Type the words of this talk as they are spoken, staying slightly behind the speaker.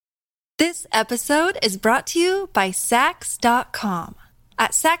This episode is brought to you by Sax.com.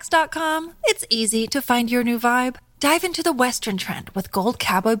 At Sax.com, it's easy to find your new vibe. Dive into the Western trend with gold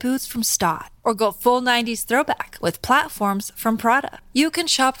cowboy boots from Stott, or go full 90s throwback with platforms from Prada. You can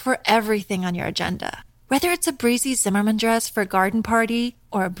shop for everything on your agenda, whether it's a breezy Zimmermann dress for a garden party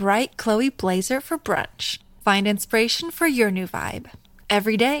or a bright Chloe blazer for brunch. Find inspiration for your new vibe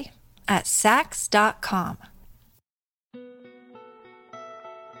every day at Sax.com.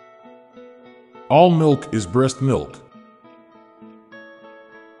 All milk is breast milk.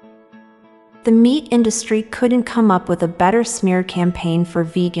 The meat industry couldn't come up with a better smear campaign for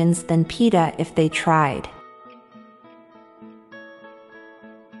vegans than PETA if they tried.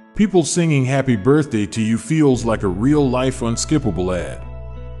 People singing happy birthday to you feels like a real-life unskippable ad.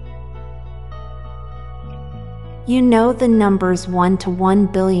 You know the numbers 1 to 1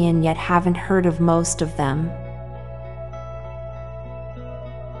 billion yet haven't heard of most of them.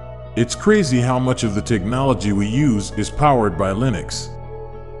 It's crazy how much of the technology we use is powered by Linux.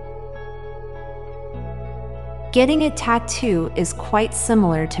 Getting a tattoo is quite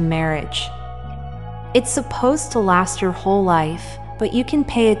similar to marriage. It's supposed to last your whole life, but you can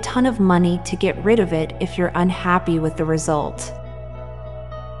pay a ton of money to get rid of it if you're unhappy with the result.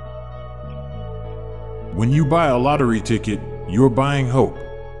 When you buy a lottery ticket, you're buying hope.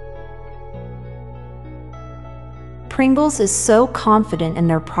 Pringles is so confident in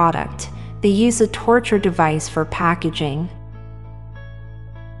their product, they use a torture device for packaging.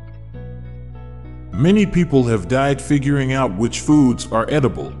 Many people have died figuring out which foods are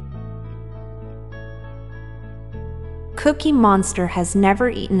edible. Cookie Monster has never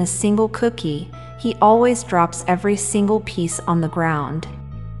eaten a single cookie. He always drops every single piece on the ground.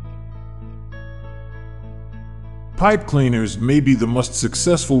 Pipe cleaners may be the most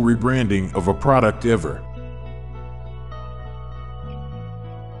successful rebranding of a product ever.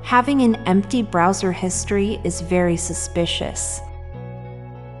 Having an empty browser history is very suspicious.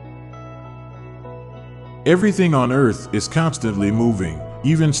 Everything on Earth is constantly moving,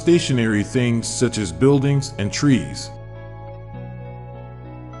 even stationary things such as buildings and trees.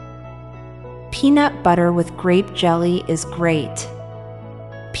 Peanut butter with grape jelly is great.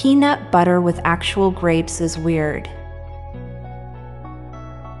 Peanut butter with actual grapes is weird.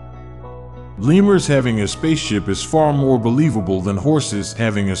 Lemurs having a spaceship is far more believable than horses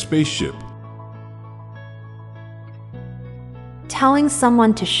having a spaceship. Telling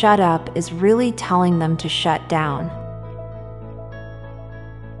someone to shut up is really telling them to shut down.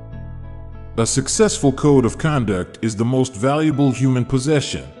 A successful code of conduct is the most valuable human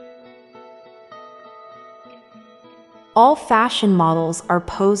possession. All fashion models are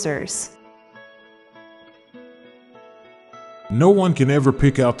posers. No one can ever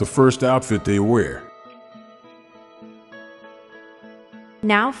pick out the first outfit they wear.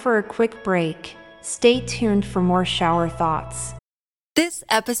 Now for a quick break. Stay tuned for more shower thoughts. This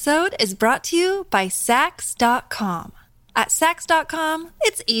episode is brought to you by Sax.com. At Sax.com,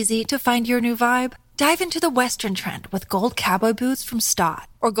 it's easy to find your new vibe. Dive into the Western trend with gold cowboy boots from Stott,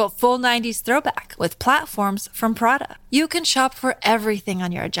 or go full 90s throwback with platforms from Prada. You can shop for everything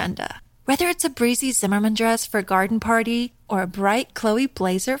on your agenda, whether it's a breezy Zimmermann dress for a garden party or a bright Chloe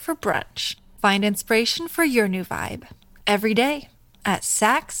blazer for brunch. Find inspiration for your new vibe every day at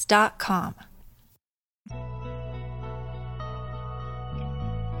Sax.com.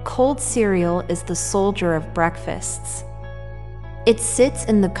 Cold cereal is the soldier of breakfasts. It sits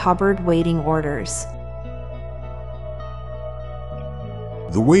in the cupboard waiting orders.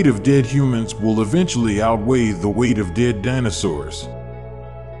 The weight of dead humans will eventually outweigh the weight of dead dinosaurs.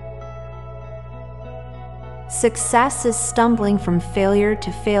 Success is stumbling from failure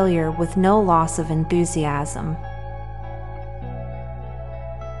to failure with no loss of enthusiasm.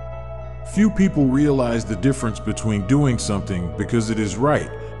 Few people realize the difference between doing something because it is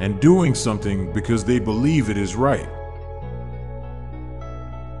right and doing something because they believe it is right.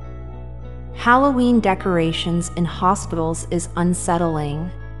 Halloween decorations in hospitals is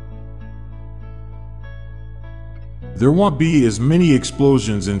unsettling. There won't be as many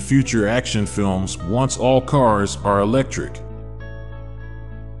explosions in future action films once all cars are electric.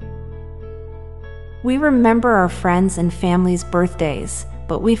 We remember our friends and family's birthdays,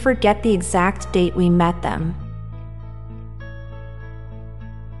 but we forget the exact date we met them.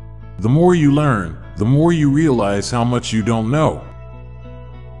 The more you learn, the more you realize how much you don't know.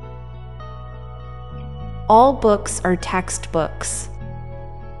 All books are textbooks.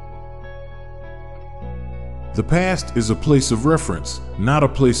 The past is a place of reference, not a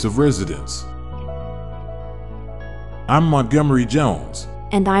place of residence. I'm Montgomery Jones.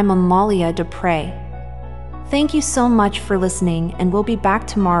 And I'm Amalia Dupre. Thank you so much for listening, and we'll be back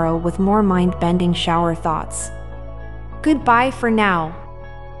tomorrow with more mind-bending shower thoughts. Goodbye for now.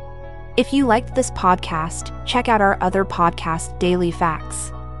 If you liked this podcast, check out our other podcast, Daily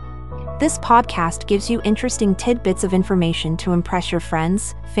Facts. This podcast gives you interesting tidbits of information to impress your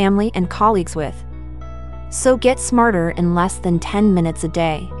friends, family, and colleagues with. So get smarter in less than 10 minutes a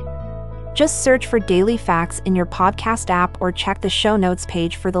day. Just search for Daily Facts in your podcast app or check the show notes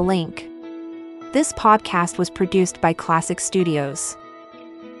page for the link. This podcast was produced by Classic Studios.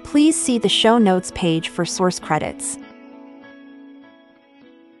 Please see the show notes page for source credits.